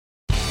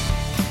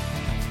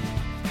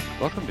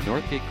Welcome to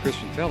Northgate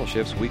Christian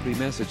Fellowship's weekly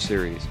message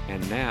series.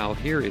 And now,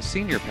 here is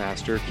Senior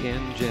Pastor Ken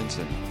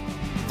Jensen.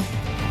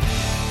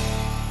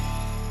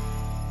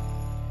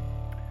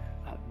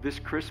 This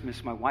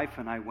Christmas, my wife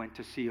and I went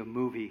to see a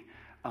movie,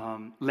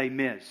 Les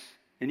Mis.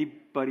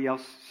 Anybody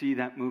else see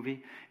that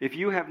movie? If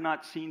you have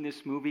not seen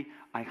this movie,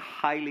 I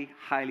highly,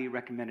 highly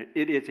recommend it.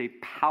 It is a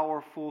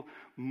powerful,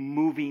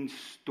 moving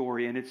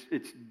story, and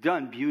it's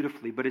done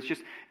beautifully, but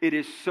it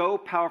is so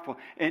powerful.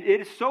 And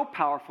it is so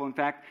powerful, in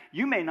fact,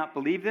 you may not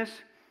believe this,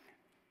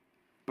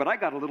 but I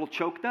got a little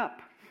choked up.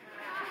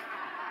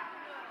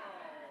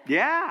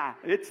 Yeah,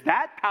 it's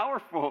that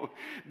powerful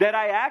that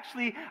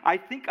I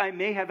think I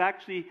may have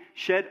actually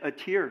shed a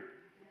tear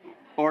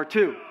or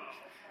two.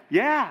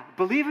 Yeah,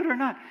 believe it or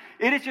not.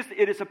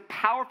 It is a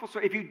powerful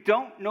story. If you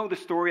don't know the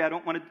story, I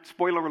don't want to,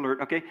 spoiler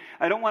alert, okay?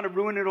 I don't want to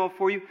ruin it all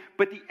for you,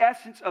 but the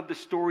essence of the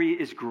story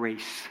is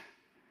grace.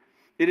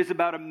 It is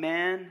about a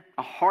man,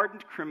 a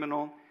hardened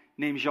criminal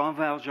named Jean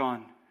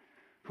Valjean,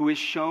 who is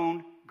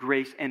shown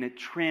grace, and it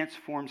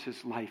transforms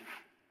his life.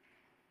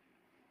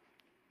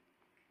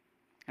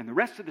 And the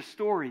rest of the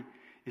story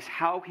is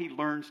how he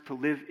learns to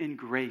live in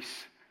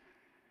grace.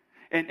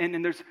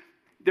 And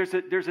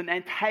there's an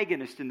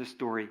antagonist in the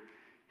story.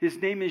 His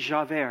name is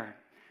Javert.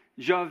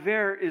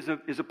 Javert is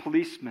a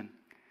policeman,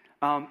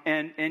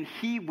 and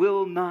he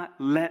will not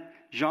let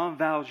Jean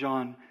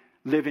Valjean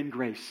live in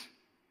grace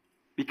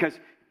because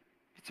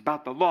it's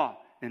about the law,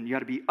 and you got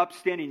to be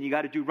upstanding, you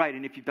got to do right,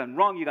 and if you've done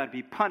wrong, you got to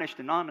be punished,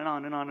 and on and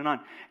on and on and on.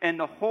 And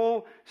the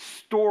whole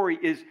story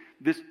is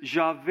this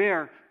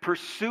Javert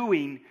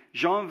pursuing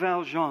Jean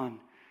Valjean,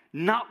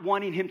 not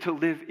wanting him to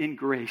live in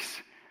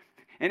grace,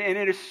 and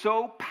it is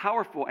so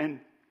powerful, and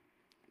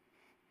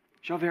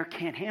Javert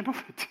can't handle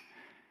it.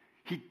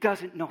 He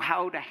doesn't know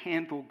how to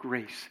handle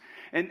grace.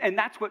 And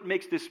that's what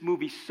makes this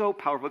movie so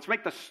powerful. It's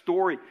make the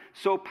story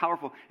so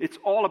powerful. It's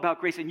all about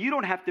grace. And you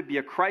don't have to be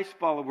a Christ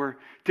follower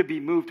to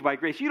be moved by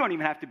grace. You don't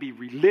even have to be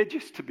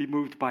religious to be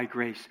moved by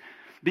grace.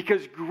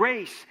 Because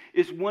grace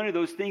is one of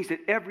those things that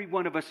every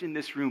one of us in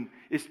this room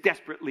is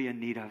desperately in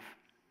need of.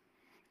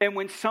 And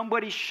when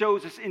somebody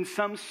shows us in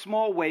some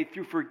small way,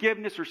 through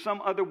forgiveness or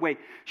some other way,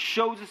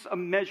 shows us a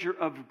measure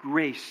of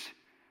grace,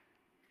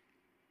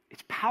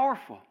 it's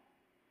powerful.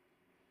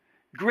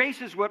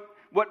 Grace is what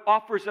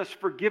offers us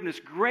forgiveness.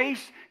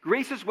 Grace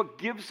is what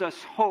gives us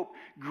hope.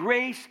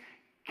 Grace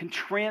can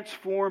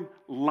transform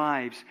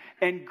lives.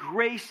 And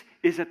grace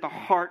is at the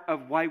heart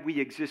of why we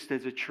exist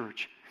as a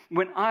church.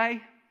 When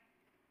I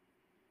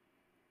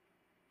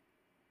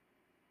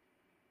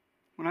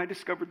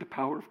discovered the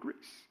power of grace,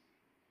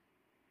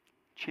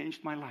 it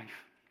changed my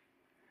life.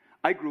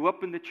 I grew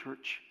up in the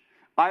church.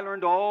 I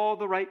learned all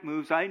the right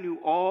moves. I knew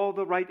all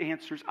the right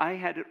answers. I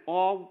had it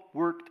all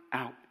worked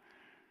out.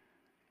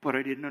 But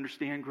I didn't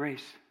understand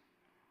grace.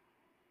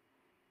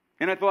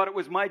 And I thought it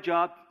was my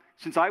job,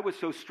 since I was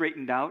so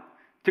straightened out,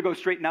 to go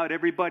straighten out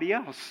everybody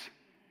else.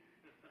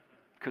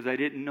 Because I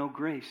didn't know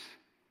grace.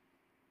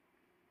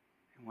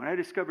 And when I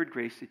discovered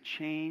grace, it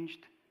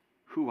changed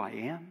who I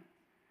am.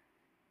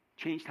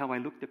 Changed how I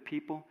looked at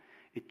people.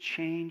 It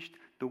changed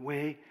the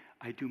way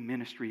I do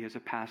ministry as a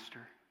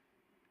pastor.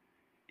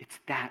 It's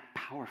that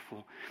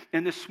powerful.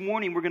 And this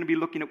morning we're going to be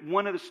looking at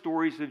one of the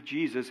stories of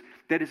Jesus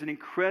that is an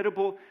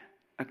incredible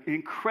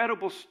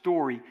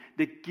story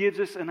that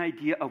gives us an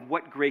idea of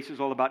what grace is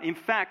all about. In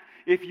fact,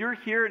 if you're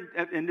here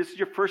and this is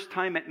your first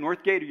time at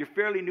Northgate, or you're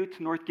fairly new to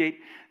Northgate,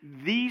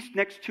 these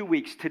next 2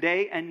 weeks,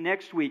 today and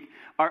next week,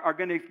 are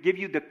going to give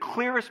you the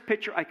clearest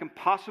picture I can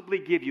possibly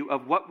give you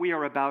of what we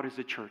are about as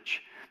a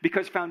church.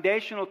 Because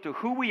foundational to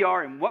who we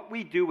are and what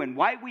we do and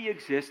why we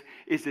exist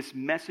is this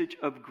message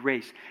of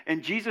grace.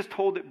 And Jesus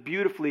told it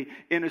beautifully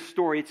in a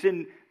story. It's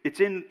in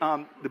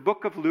the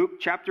book of Luke,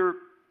 chapter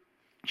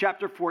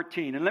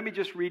 14. And let me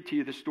just read to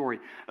you the story.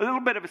 A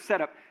little bit of a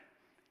setup.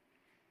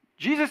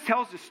 Jesus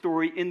tells the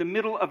story in the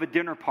middle of a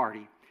dinner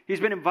party. He's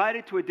been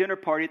invited to a dinner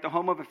party at the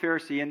home of a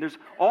Pharisee, and there's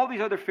all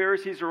these other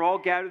Pharisees are all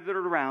gathered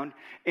around.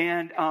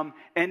 And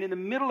in the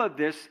middle of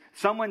this,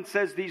 someone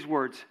says these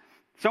words.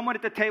 Someone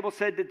at the table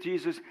said to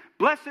Jesus,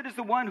 "Blessed is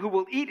the one who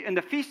will eat in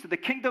the feast of the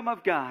kingdom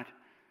of God."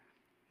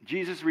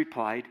 Jesus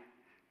replied,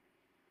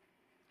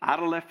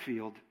 out of left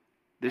field,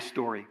 this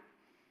story.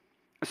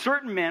 A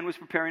certain man was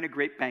preparing a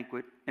great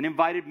banquet and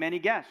invited many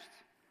guests.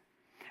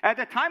 At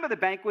the time of the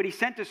banquet, he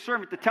sent his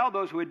servant to tell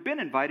those who had been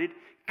invited,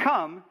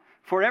 "Come,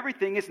 for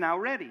everything is now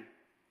ready."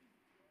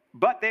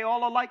 But they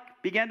all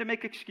alike began to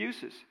make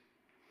excuses.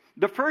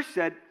 The first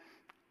said,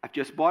 "I've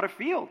just bought a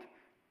field,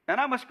 and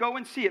I must go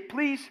and see it.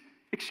 Please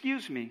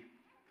excuse me."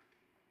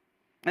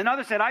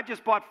 Another said, "I've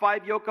just bought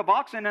 5 yoke of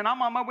oxen, and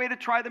I'm on my way to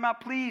try them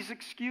out. Please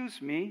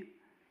excuse me."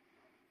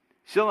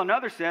 Still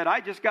another said, "I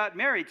just got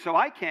married, so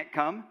I can't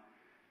come."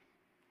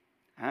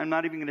 I'm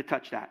not even going to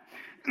touch that.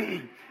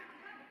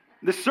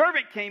 The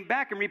servant came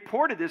back and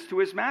reported this to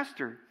his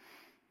master.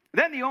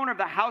 Then the owner of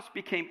the house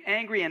became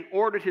angry and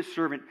ordered his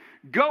servant,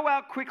 "Go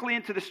out quickly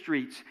into the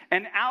streets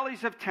and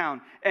alleys of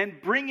town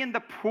and bring in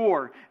the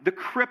poor, the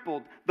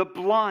crippled, the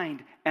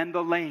blind, and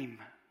the lame."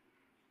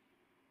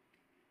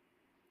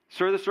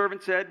 Sir, the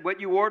servant said, what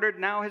you ordered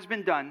now has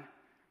been done,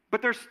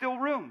 but there's still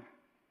room.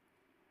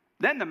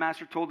 Then the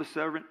master told the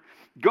servant,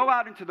 go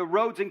out into the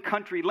roads and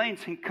country lanes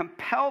and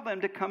compel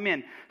them to come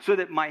in, so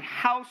that my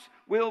house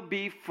will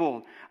be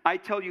full. I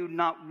tell you,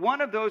 not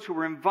one of those who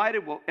were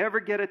invited will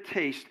ever get a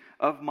taste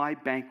of my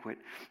banquet.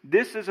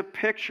 This is a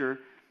picture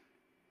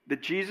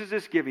that Jesus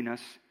is giving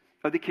us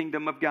of the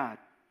kingdom of God.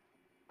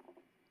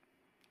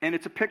 And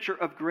it's a picture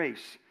of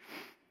grace.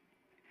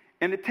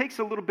 And it takes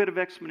a little bit of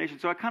explanation.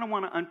 So I kind of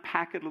want to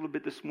unpack it a little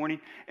bit this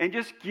morning and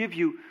just give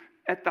you,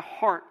 at the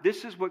heart,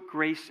 this is what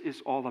grace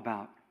is all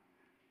about.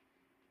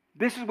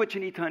 This is what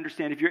you need to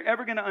understand. If you're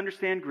ever going to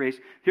understand grace,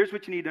 here's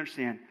what you need to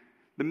understand.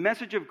 The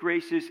message of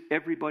grace is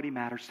everybody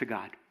matters to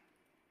God.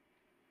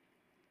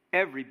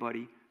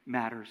 Everybody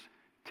matters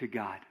to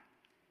God.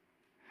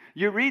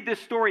 You read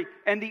this story,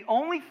 and the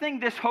only thing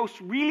this host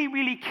really,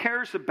 really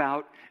cares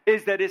about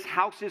is that his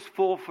house is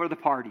full for the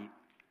party.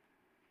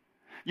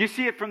 You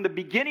see it from the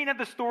beginning of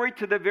the story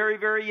to the very,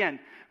 very end.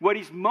 What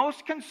he's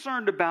most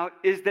concerned about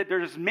is that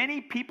there's as many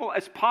people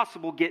as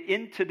possible get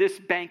into this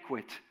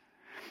banquet.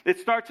 It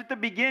starts at the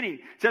beginning.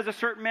 It says a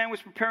certain man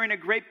was preparing a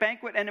great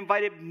banquet and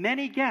invited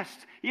many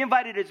guests. He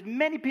invited as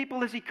many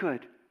people as he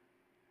could.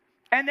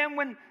 And then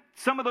when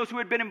some of those who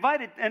had been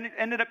invited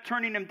ended up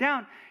turning him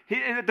down,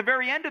 at the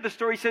very end of the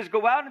story, he says,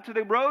 go out into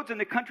the roads and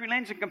the country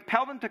lanes and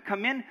compel them to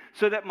come in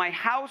so that my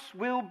house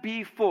will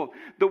be full.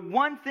 The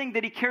one thing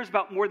that he cares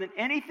about more than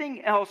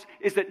anything else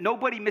is that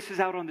nobody misses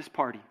out on this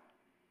party.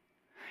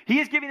 He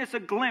is giving us a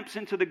glimpse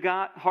into the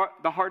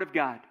heart of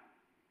God.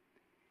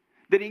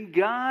 That in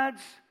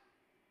God's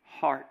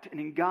heart and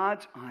in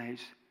God's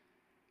eyes,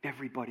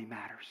 everybody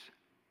matters.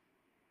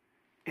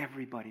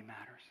 Everybody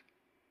matters.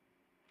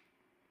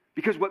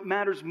 Because what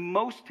matters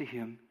most to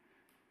him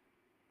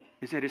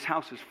is that his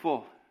house is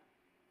full.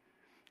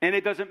 And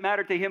it doesn't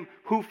matter to him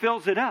who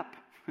fills it up.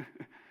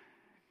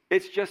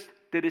 It's just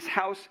that his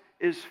house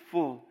is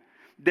full.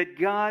 That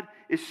God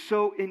is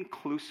so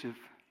inclusive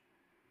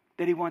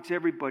that he wants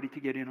everybody to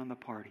get in on the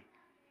party.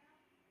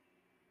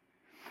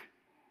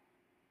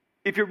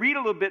 If you read a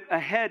little bit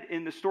ahead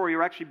in the story,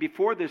 or actually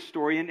before this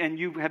story, and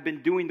you have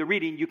been doing the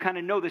reading, you kind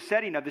of know the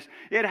setting of this.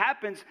 It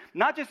happens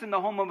not just in the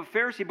home of a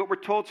Pharisee, but we're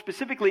told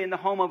specifically in the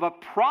home of a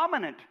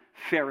prominent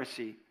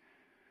Pharisee.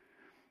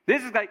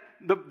 This is like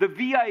the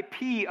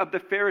VIP of the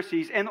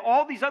Pharisees and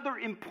all these other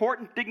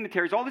important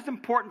dignitaries, all these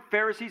important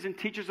Pharisees and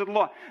teachers of the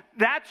law.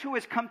 That's who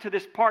has come to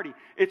this party.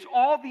 It's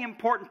all the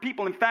important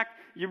people. In fact,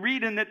 you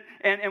read in it,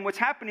 and what's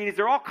happening is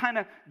they're all kind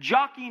of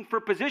jockeying for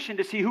position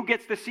to see who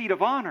gets the seat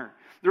of honor.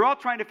 They're all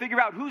trying to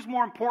figure out who's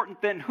more important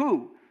than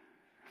who.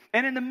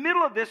 And in the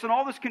middle of this and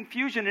all this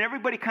confusion and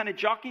everybody kind of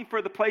jockeying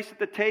for the place at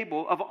the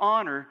table of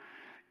honor,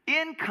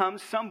 in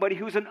comes somebody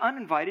who's an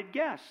uninvited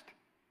guest.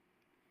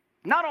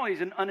 Not only is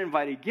he an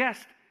uninvited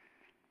guest,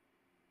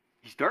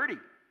 he's dirty.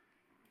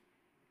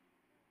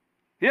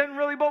 He doesn't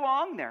really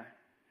belong there.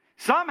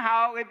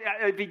 Somehow,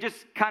 if he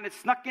just kind of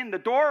snuck in the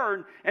door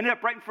or ended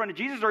up right in front of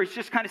Jesus, or he's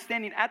just kind of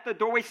standing at the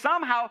doorway,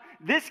 somehow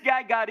this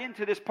guy got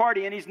into this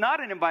party, and he's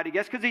not an invited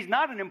guest because he's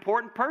not an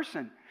important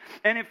person.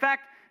 And in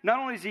fact, not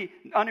only is he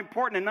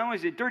unimportant and not only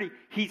is he dirty,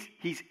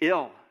 he's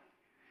ill.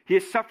 He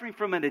is suffering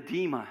from an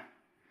edema.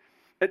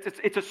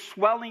 It's a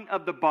swelling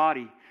of the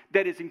body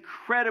that is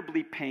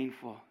incredibly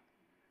painful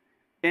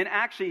and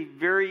actually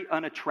very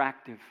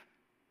unattractive.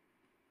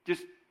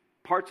 Just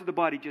parts of the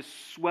body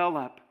just swell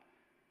up.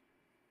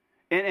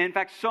 And in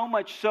fact, so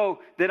much so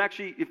that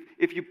actually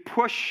if you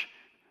push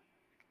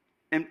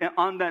and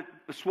on that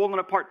swollen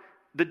up part,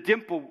 the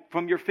dimple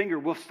from your finger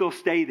will still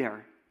stay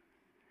there.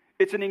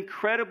 It's an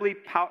incredibly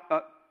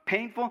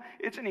painful,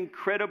 it's an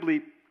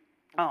incredibly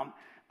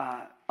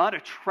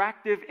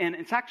unattractive, and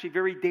it's actually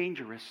very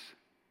dangerous.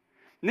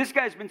 And this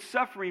guy's been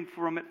suffering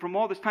from it from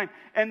all this time.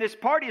 And this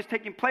party is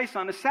taking place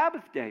on a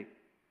Sabbath day.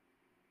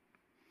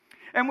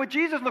 And when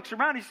Jesus looks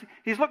around,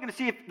 he's looking to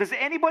see if does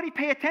anybody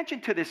pay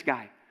attention to this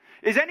guy?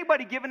 Is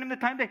anybody giving him the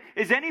time?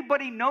 Is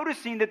anybody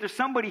noticing that there's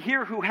somebody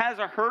here who has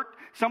a hurt,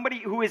 somebody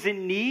who is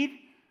in need?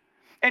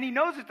 And he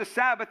knows it's the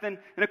Sabbath, and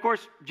of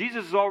course,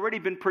 Jesus has already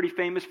been pretty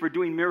famous for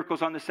doing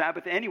miracles on the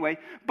Sabbath anyway,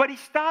 but he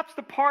stops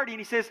the party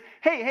and he says,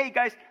 hey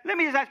guys, let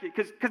me just ask you,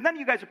 because none of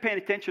you guys are paying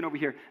attention over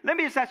here. Let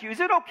me just ask you, is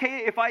it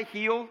okay if I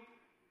heal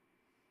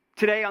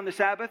today on the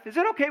Sabbath? Is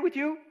it okay with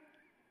you?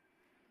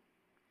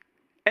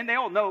 And they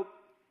all know,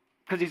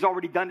 because he's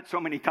already done it so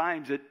many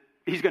times that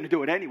he's going to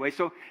do it anyway.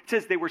 So it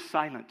says they were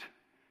silent.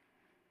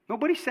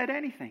 Nobody said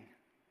anything.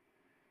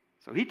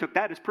 So he took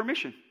that as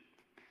permission.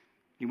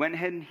 He went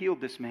ahead and healed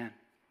this man.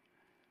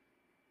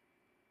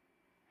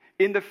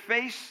 In the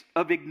face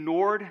of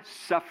ignored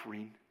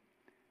suffering,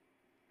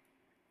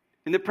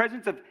 in the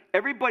presence of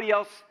everybody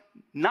else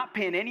not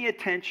paying any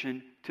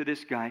attention to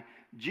this guy,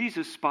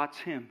 Jesus spots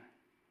him.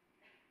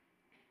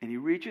 And he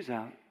reaches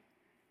out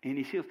and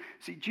he heals.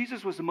 See,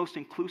 Jesus was the most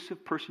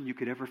inclusive person you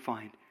could ever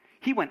find.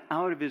 He went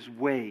out of his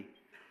way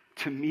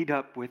to meet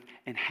up with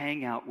and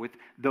hang out with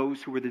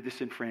those who were the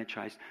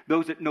disenfranchised,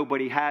 those that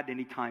nobody had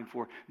any time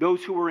for,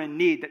 those who were in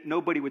need that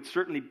nobody would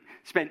certainly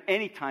spend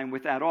any time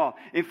with at all.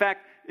 In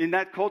fact, in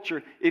that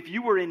culture, if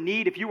you were in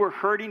need, if you were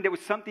hurting, there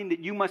was something that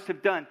you must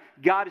have done.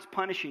 God is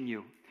punishing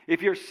you.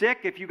 If you're sick,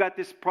 if you got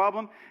this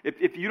problem,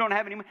 if you don't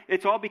have any money,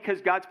 it's all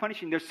because God's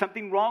punishing you. There's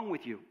something wrong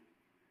with you.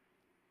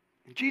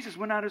 And Jesus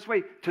went out his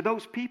way to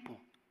those people.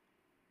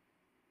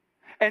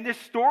 And this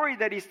story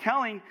that he's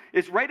telling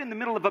is right in the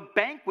middle of a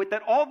banquet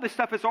that all this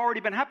stuff has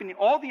already been happening.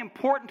 All the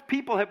important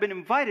people have been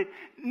invited.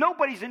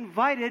 Nobody's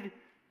invited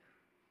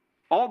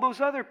all those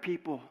other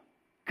people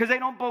because they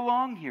don't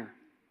belong here.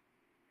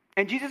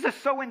 And Jesus is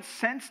so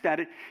incensed at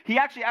it. He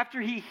actually, after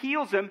he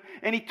heals them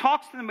and he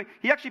talks to them,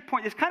 he actually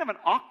points, it's kind of an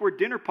awkward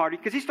dinner party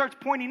because he starts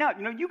pointing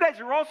out, you guys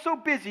are all so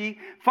busy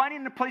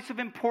finding the place of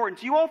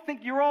importance. You all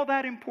think you're all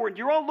that important.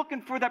 You're all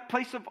looking for that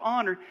place of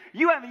honor.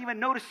 You haven't even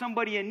noticed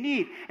somebody in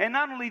need. And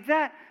not only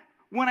that,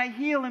 when I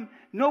heal him,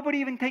 nobody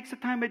even takes the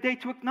time of day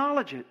to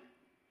acknowledge it.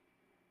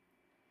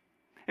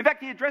 In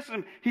fact, he addresses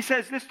him. He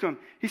says this to him.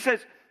 He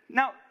says,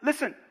 now,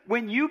 listen,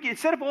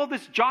 instead of all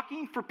this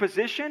jockeying for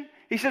position,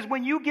 he says,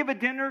 when you give a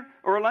dinner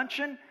or a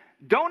luncheon,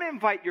 don't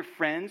invite your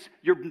friends,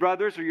 your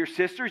brothers or your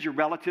sisters, your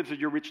relatives or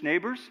your rich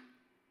neighbors.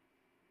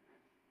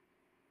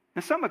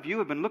 Now, some of you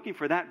have been looking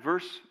for that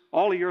verse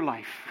all of your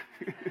life.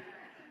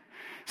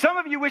 Some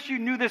of you wish you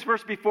knew this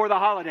verse before the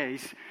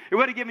holidays. It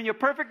would have given you a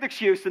perfect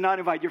excuse to not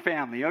invite your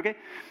family, okay?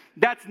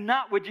 That's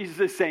not what Jesus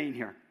is saying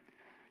here.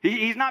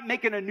 He's not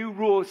making a new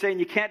rule saying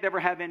you can't ever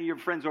have any of your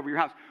friends over your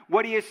house.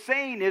 What he is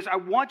saying is, I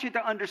want you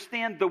to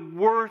understand the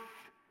worth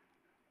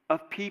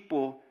of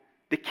people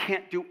that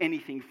can't do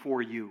anything for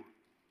you.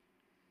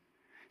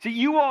 See,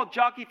 you all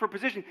jockey for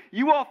position.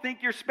 You all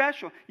think you're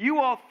special. You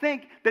all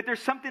think that there's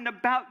something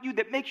about you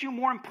that makes you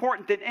more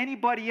important than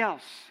anybody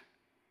else.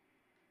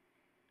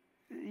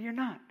 You're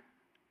not.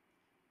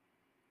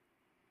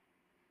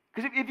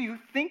 Because if you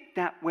think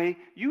that way,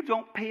 you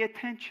don't pay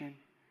attention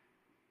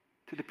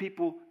to the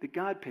people that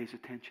God pays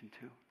attention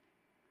to.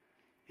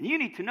 And you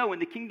need to know in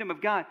the kingdom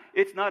of God,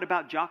 it's not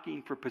about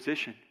jockeying for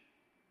position.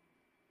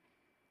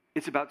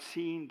 It's about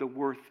seeing the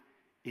worth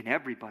in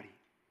everybody.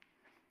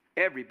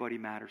 Everybody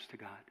matters to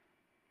God.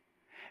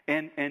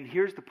 And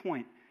here's the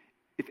point.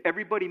 If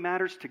everybody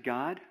matters to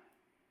God,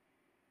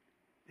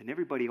 then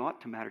everybody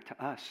ought to matter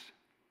to us.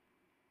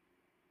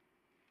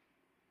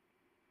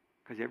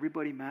 Because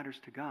everybody matters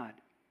to God.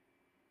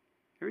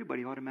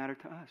 Everybody ought to matter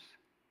to us.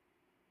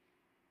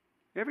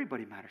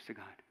 Everybody matters to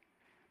God.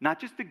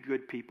 Not just the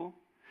good people,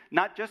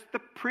 not just the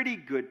pretty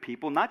good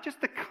people, not just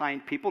the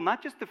kind people,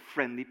 not just the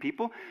friendly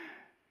people.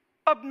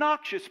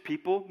 Obnoxious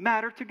people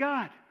matter to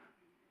God.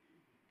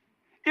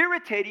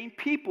 Irritating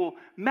people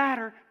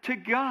matter to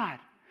God.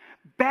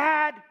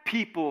 Bad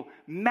people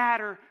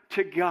matter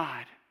to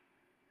God.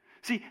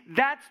 See,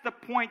 that's the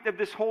point of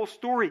this whole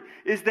story,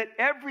 is that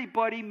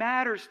everybody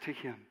matters to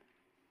Him.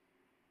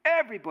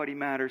 Everybody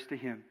matters to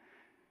Him.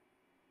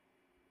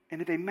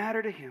 And if they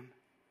matter to Him,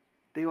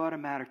 they ought to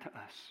matter to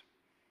us.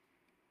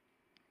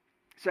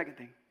 Second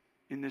thing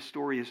in this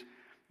story is,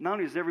 not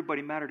only does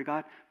everybody matter to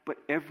God, but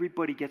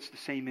everybody gets the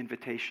same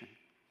invitation.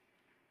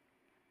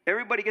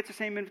 Everybody gets the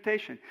same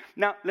invitation.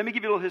 Now, let me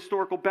give you a little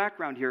historical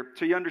background here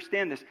so you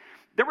understand this.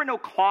 There were no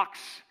clocks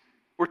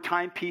or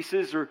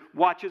timepieces or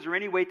watches or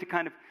any way to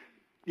kind of,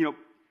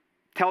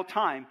 tell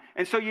time.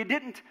 And so you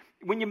didn't,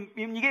 when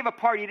you gave a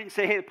party, you didn't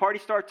say, hey, the party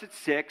starts at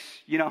 6,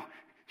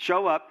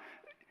 show up.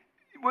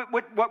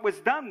 What was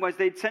done was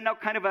they'd send out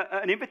kind of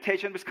an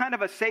invitation. It was kind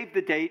of a save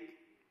the date,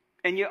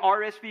 and you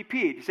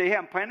RSVP'd. You say, hey,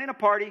 I'm planning a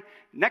party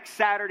next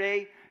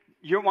Saturday.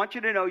 I want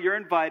you to know you're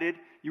invited.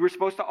 You were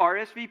supposed to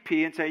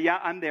RSVP and say, yeah,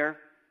 I'm there.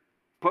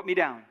 Put me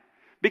down.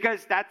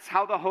 Because that's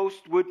how the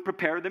host would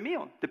prepare the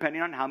meal,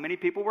 depending on how many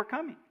people were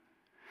coming.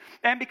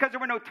 And because there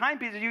were no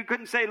timepieces, you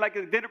couldn't say, like,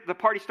 the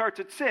party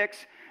starts at 6.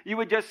 You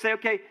would just say,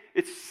 okay,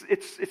 it's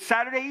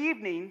Saturday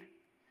evening,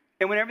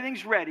 and when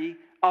everything's ready,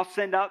 I'll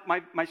send out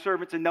my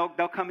servants, and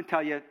they'll come and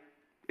tell you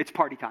it's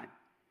party time.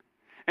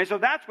 And so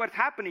that's what's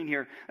happening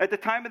here. At the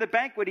time of the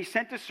banquet, he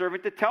sent a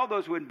servant to tell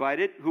those who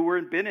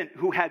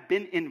had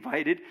been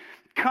invited,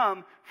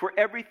 come, for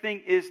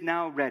everything is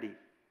now ready.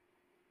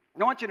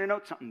 I want you to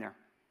note something there.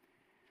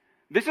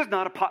 This is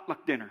not a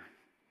potluck dinner.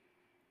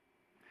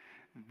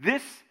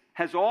 This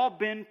has all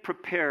been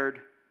prepared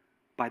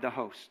by the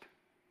host.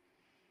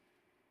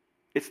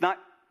 It's not,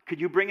 could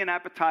you bring an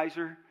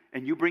appetizer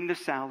and you bring the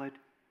salad?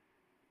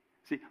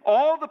 See,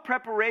 all the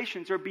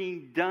preparations are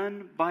being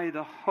done by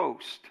the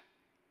host.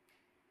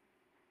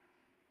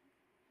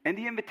 And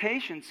the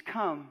invitations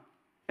come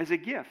as a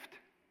gift.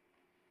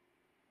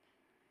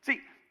 See,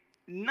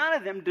 none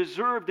of them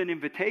deserved an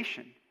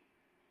invitation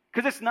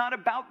because it's not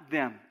about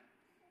them.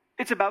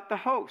 It's about the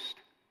host.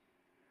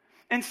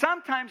 And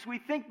sometimes we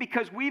think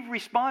because we've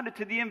responded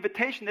to the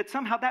invitation that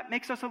somehow that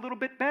makes us a little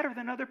bit better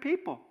than other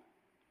people.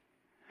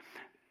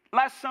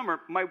 Last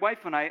summer, my wife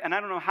and I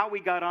don't know how we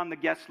got on the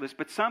guest list,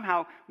 but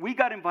somehow we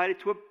got invited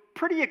to a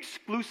pretty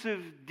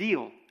exclusive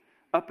deal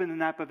up in the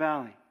Napa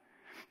Valley.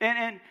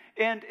 And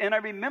I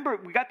remember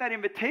we got that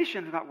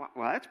invitation. I thought,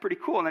 well, that's pretty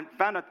cool. And I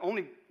found out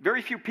only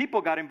very few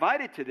people got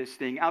invited to this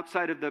thing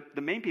outside of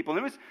the main people. And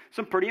there was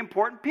some pretty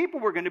important people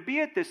were going to be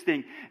at this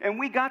thing. And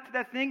we got to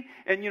that thing,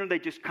 and, they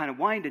just kind of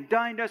wined and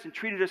dined us and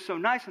treated us so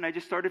nice. And I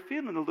just started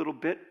feeling a little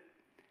bit,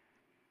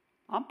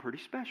 I'm pretty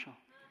special.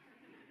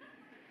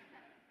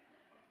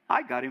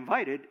 I got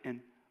invited,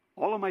 and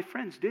all of my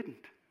friends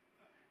didn't.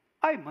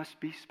 I must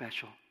be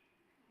special.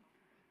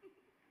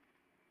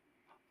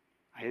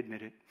 I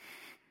admit it.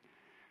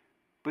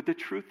 But the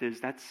truth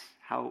is, that's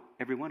how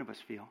every one of us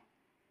feel.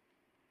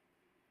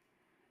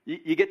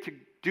 You get to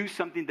do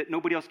something that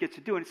nobody else gets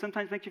to do, and it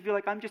sometimes makes you feel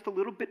like I'm just a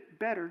little bit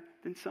better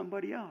than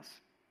somebody else.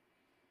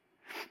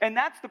 And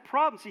that's the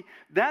problem. See,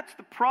 that's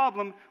the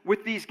problem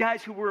with these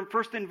guys who were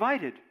first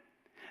invited.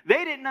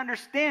 They didn't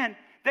understand.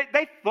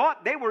 They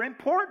thought they were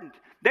important.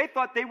 They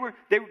thought they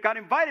got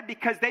invited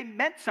because they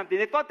meant something.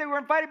 They thought they were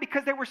invited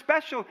because they were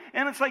special.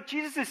 And it's like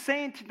Jesus is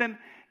saying to them,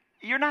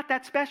 you're not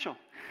that special.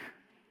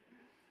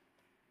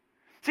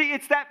 See,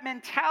 it's that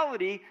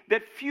mentality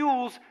that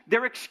fuels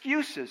their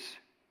excuses.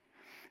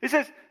 It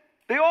says,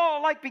 they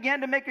all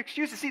began to make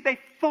excuses. See, they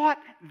thought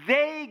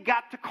they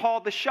got to call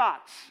the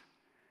shots.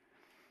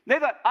 They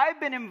thought, I've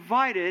been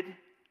invited.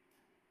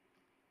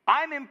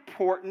 I'm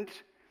important.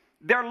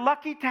 They're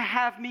lucky to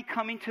have me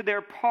coming to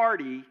their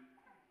party.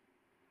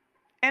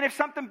 And if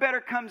something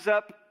better comes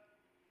up,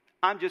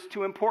 I'm just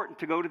too important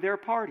to go to their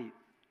party.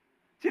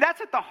 See,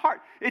 that's at the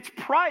heart. It's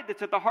pride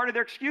that's at the heart of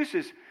their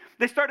excuses.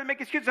 They started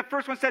making excuses. The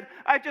first one said,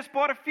 I just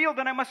bought a field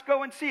and I must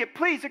go and see it.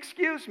 Please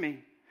excuse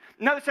me.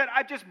 Another said,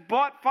 I just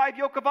bought 5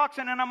 yoke of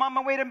oxen and I'm on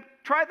my way to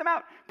try them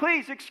out.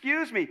 Please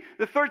excuse me.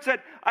 The third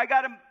said,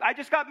 I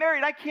just got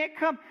married. I can't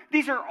come.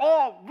 These are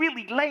all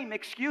really lame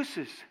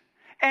excuses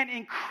and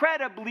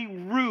incredibly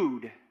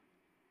rude.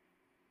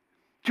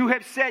 To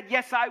have said,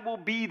 yes, I will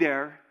be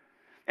there,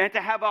 and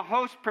to have a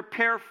host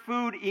prepare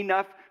food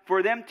enough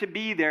for them to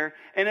be there,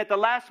 and at the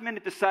last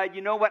minute decide,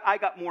 you know what, I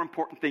got more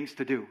important things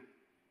to do.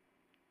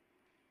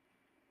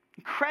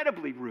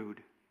 Incredibly rude.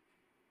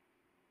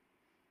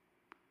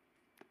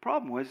 The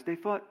problem was they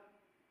thought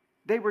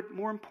they were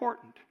more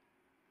important.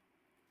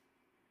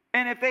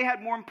 And if they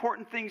had more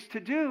important things to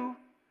do,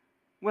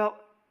 well,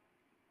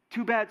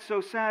 too bad,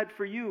 so sad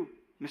for you,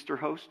 Mr.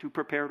 Host, who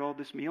prepared all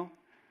this meal.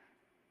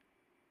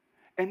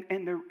 And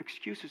their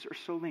excuses are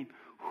so lame.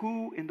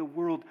 Who in the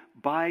world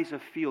buys a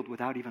field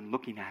without even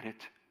looking at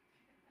it?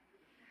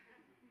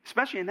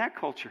 Especially in that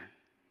culture.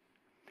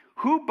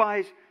 Who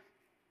buys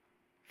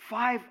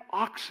 5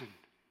 oxen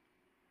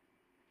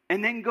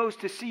and then goes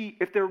to see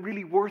if they're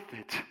really worth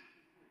it?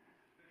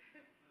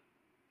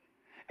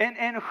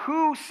 And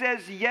who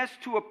says yes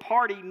to a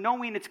party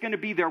knowing it's going to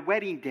be their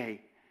wedding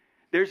day?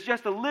 There's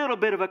just a little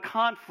bit of a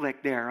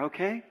conflict there,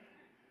 okay?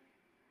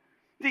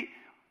 See,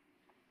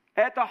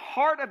 at the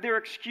heart of their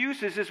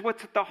excuses is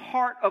what's at the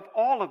heart of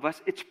all of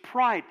us. It's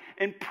pride.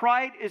 And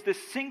pride is the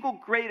single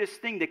greatest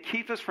thing that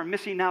keeps us from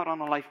missing out on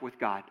a life with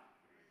God.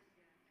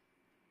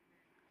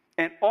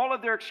 And all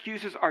of their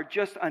excuses are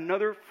just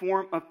another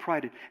form of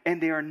pride. And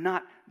they are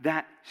not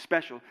that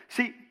special.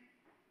 See,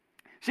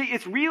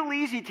 it's real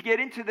easy to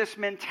get into this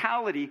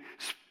mentality,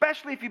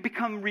 especially if you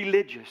become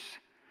religious.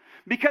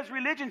 Because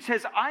religion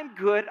says, I'm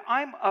good,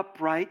 I'm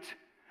upright,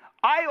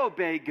 I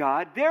obey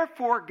God,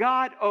 therefore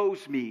God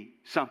owes me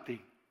something.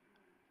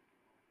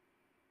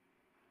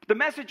 The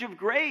message of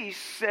grace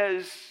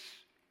says,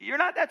 you're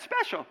not that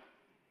special.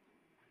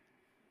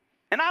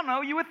 And I don't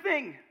owe you a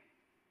thing.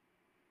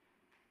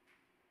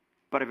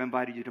 But I've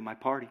invited you to my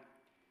party.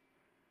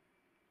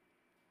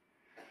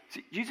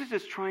 See, Jesus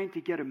is trying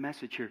to get a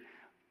message here.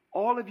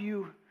 All of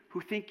you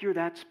who think you're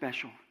that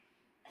special,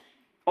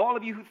 all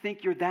of you who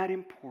think you're that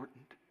important,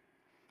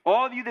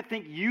 all of you that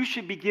think you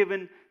should be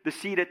given the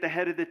seat at the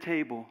head of the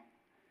table,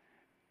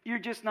 you're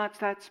just not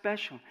that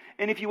special.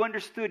 And if you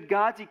understood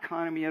God's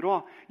economy at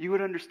all, you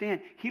would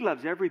understand He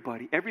loves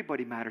everybody.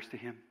 Everybody matters to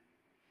Him.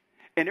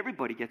 And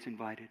everybody gets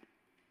invited.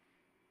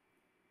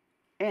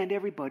 And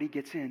everybody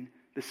gets in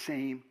the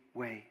same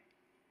way.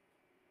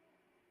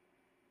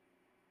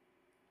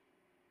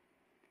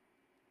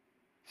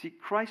 See,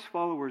 Christ's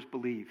followers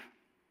believe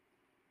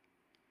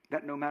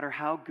that no matter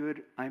how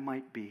good I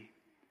might be,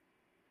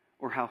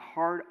 or how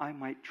hard I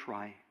might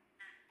try,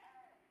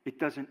 it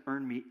doesn't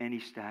earn me any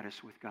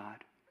status with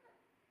God.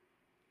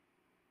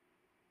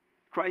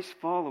 Christ's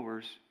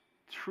followers,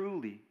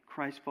 truly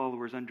Christ's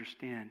followers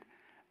understand,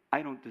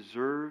 I don't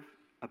deserve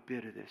a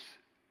bit of this.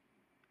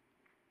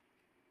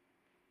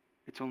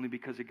 It's only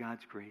because of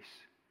God's grace.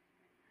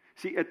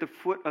 See, at the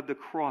foot of the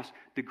cross,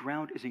 the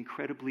ground is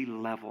incredibly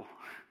level.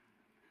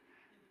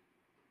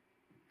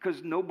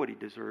 Because nobody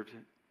deserves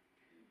it.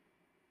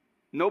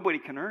 Nobody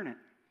can earn it.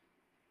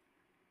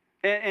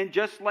 And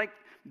just like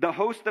the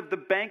host of the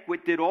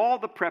banquet did all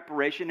the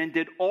preparation and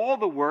did all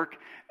the work,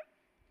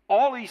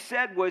 all he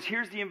said was,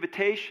 here's the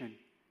invitation.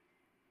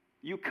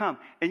 You come.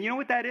 And you know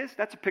what that is?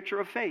 That's a picture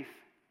of faith.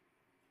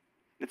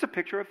 It's a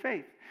picture of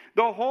faith.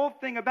 The whole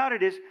thing about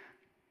it is,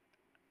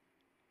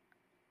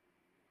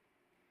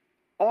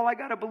 all I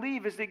got to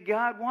believe is that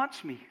God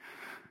wants me.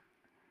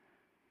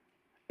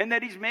 And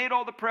that He's made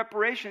all the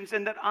preparations,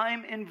 and that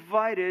I'm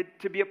invited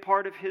to be a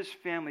part of His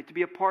family, to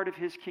be a part of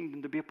His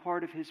kingdom, to be a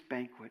part of His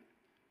banquet.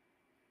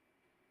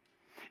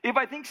 If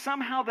I think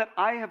somehow that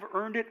I have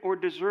earned it or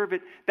deserve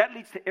it, that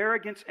leads to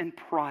arrogance and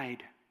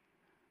pride.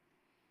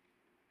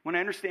 When I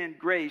understand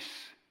grace,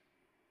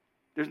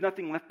 there's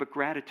nothing left but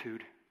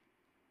gratitude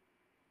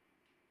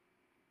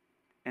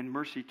and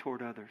mercy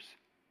toward others.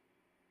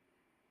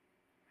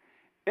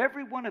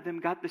 Every one of them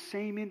got the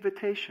same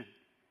invitation.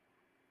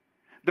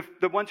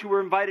 The ones who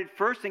were invited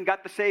first and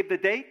got to save the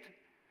date,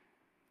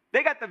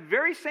 they got the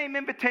very same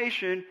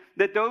invitation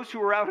that those who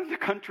were out in the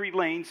country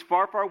lanes,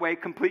 far, far away,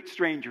 complete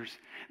strangers.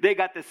 They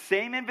got the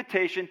same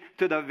invitation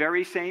to the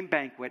very same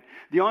banquet.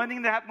 The only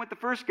thing that happened with the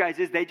first guys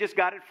is they just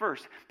got it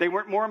first. They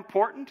weren't more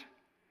important.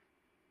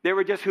 They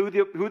were just who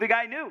the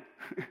guy knew.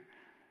 But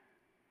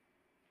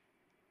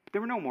they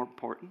were no more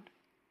important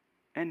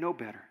and no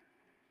better.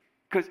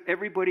 Because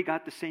everybody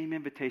got the same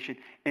invitation,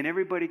 and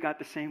everybody got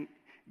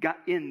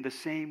in the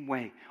same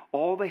way.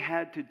 All they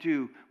had to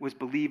do was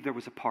believe there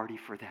was a party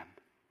for them.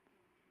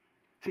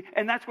 See,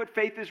 and that's what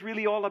faith is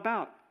really all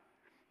about.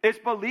 It's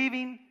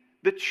believing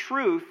the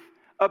truth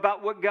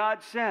about what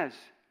God says.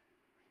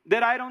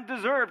 That I don't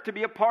deserve to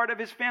be a part of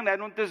His family. I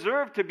don't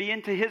deserve to be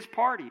into His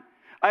party.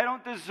 I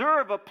don't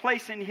deserve a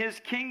place in His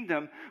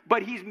kingdom,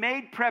 but He's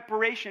made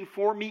preparation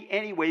for me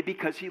anyway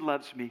because He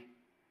loves me.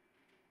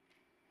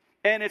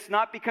 And it's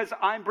not because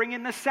I'm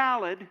bringing the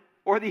salad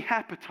or the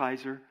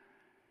appetizer.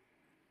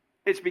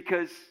 It's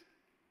because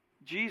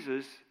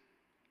Jesus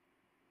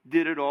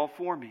did it all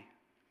for me.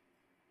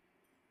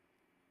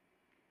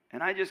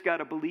 And I just got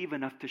to believe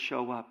enough to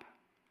show up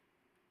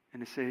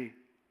and to say,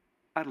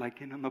 I'd like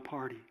in on the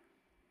party.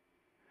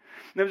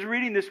 And I was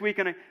reading this week,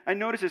 and I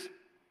noticed this.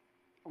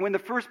 When the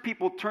first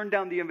people turned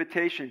down the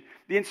invitation,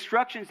 the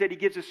instructions that He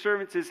gives His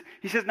servants is,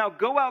 He says, now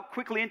go out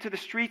quickly into the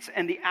streets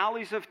and the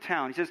alleys of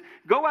town. He says,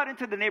 go out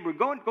into the neighborhood,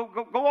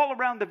 go all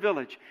around the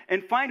village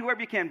and find whoever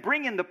you can.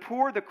 Bring in the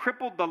poor, the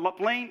crippled, the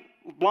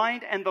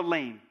blind, and the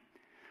lame.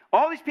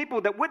 All these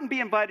people that wouldn't be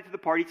invited to the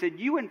party, He said,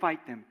 you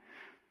invite them.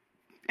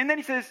 And then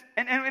He says,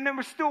 and there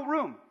was still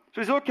room.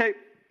 So He says, okay,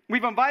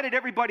 we've invited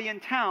everybody in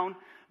town.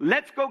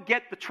 Let's go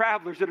get the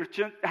travelers that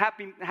are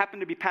happen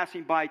to be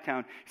passing by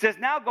town. He says,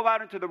 now go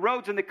out into the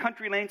roads and the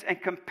country lanes and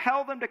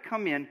compel them to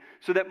come in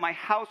so that my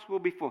house will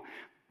be full.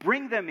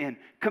 Bring them in.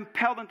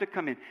 Compel them to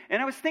come in.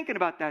 And I was thinking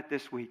about that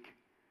this week.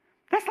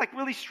 That's like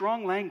really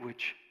strong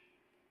language.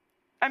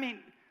 I mean,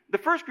 the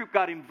first group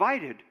got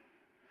invited.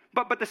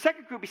 But the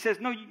second group, He says,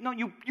 no,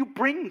 you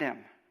bring them.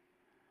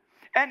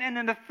 And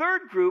in the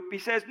third group, He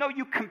says, no,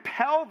 you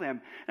compel them.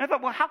 And I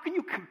thought, well, how can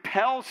you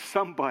compel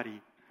somebody?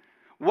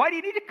 Why do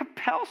you need to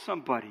compel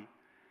somebody?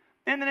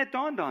 And then it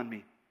dawned on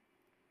me.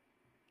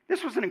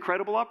 This was an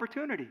incredible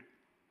opportunity.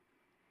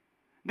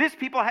 These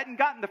people hadn't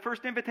gotten the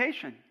first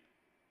invitation.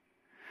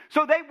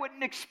 So they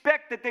wouldn't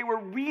expect that they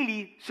were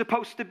really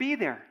supposed to be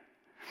there.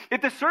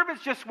 If the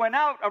servants just went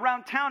out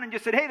around town and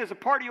just said, hey, there's a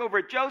party over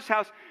at Joe's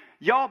house,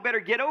 y'all better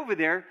get over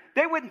there,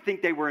 they wouldn't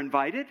think they were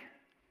invited.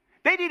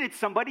 They needed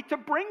somebody to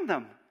bring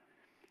them.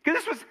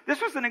 Because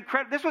this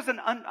was an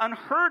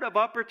unheard of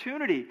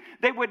opportunity.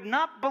 They would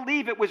not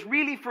believe it was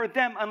really for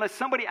them unless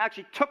somebody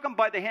actually took them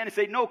by the hand and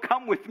said, no,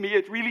 come with me.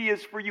 It really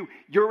is for you.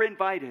 You're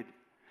invited.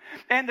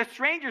 And the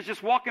strangers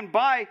just walking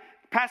by,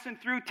 passing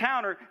through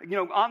town or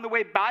on the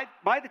way by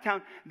the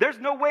town, there's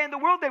no way in the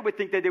world they would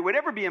think that they would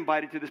ever be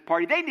invited to this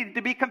party. They needed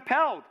to be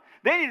compelled.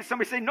 They needed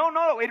somebody to say,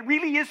 no, it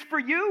really is for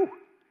you.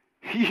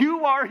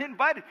 You are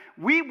invited.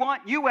 We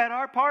want you at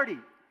our party.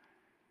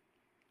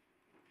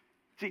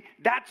 See,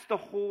 that's the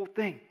whole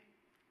thing.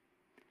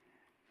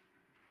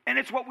 And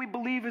it's what we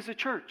believe as a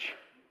church.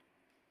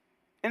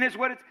 And it's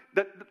what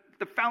it's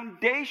the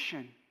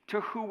foundation to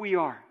who we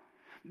are.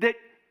 That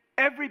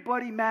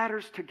everybody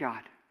matters to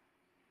God.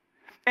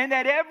 And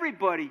that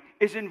everybody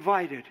is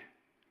invited.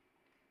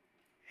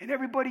 And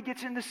everybody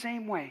gets in the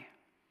same way.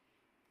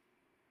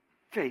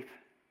 Faith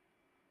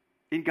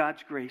in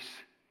God's grace,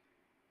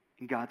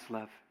 in God's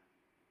love.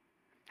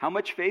 How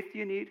much faith do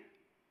you need?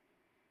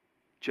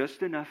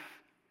 Just enough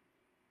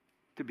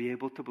to be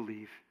able to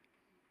believe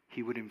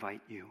He would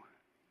invite you.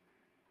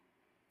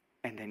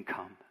 And then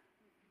come.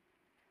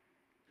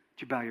 Would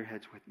you bow your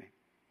heads with me?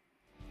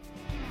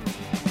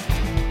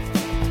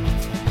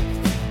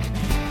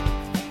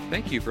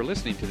 Thank you for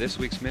listening to this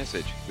week's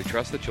message. We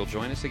trust that you'll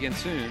join us again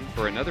soon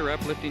for another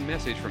uplifting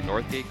message from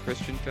Northgate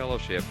Christian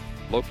Fellowship,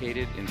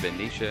 located in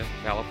Benicia,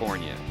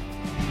 California.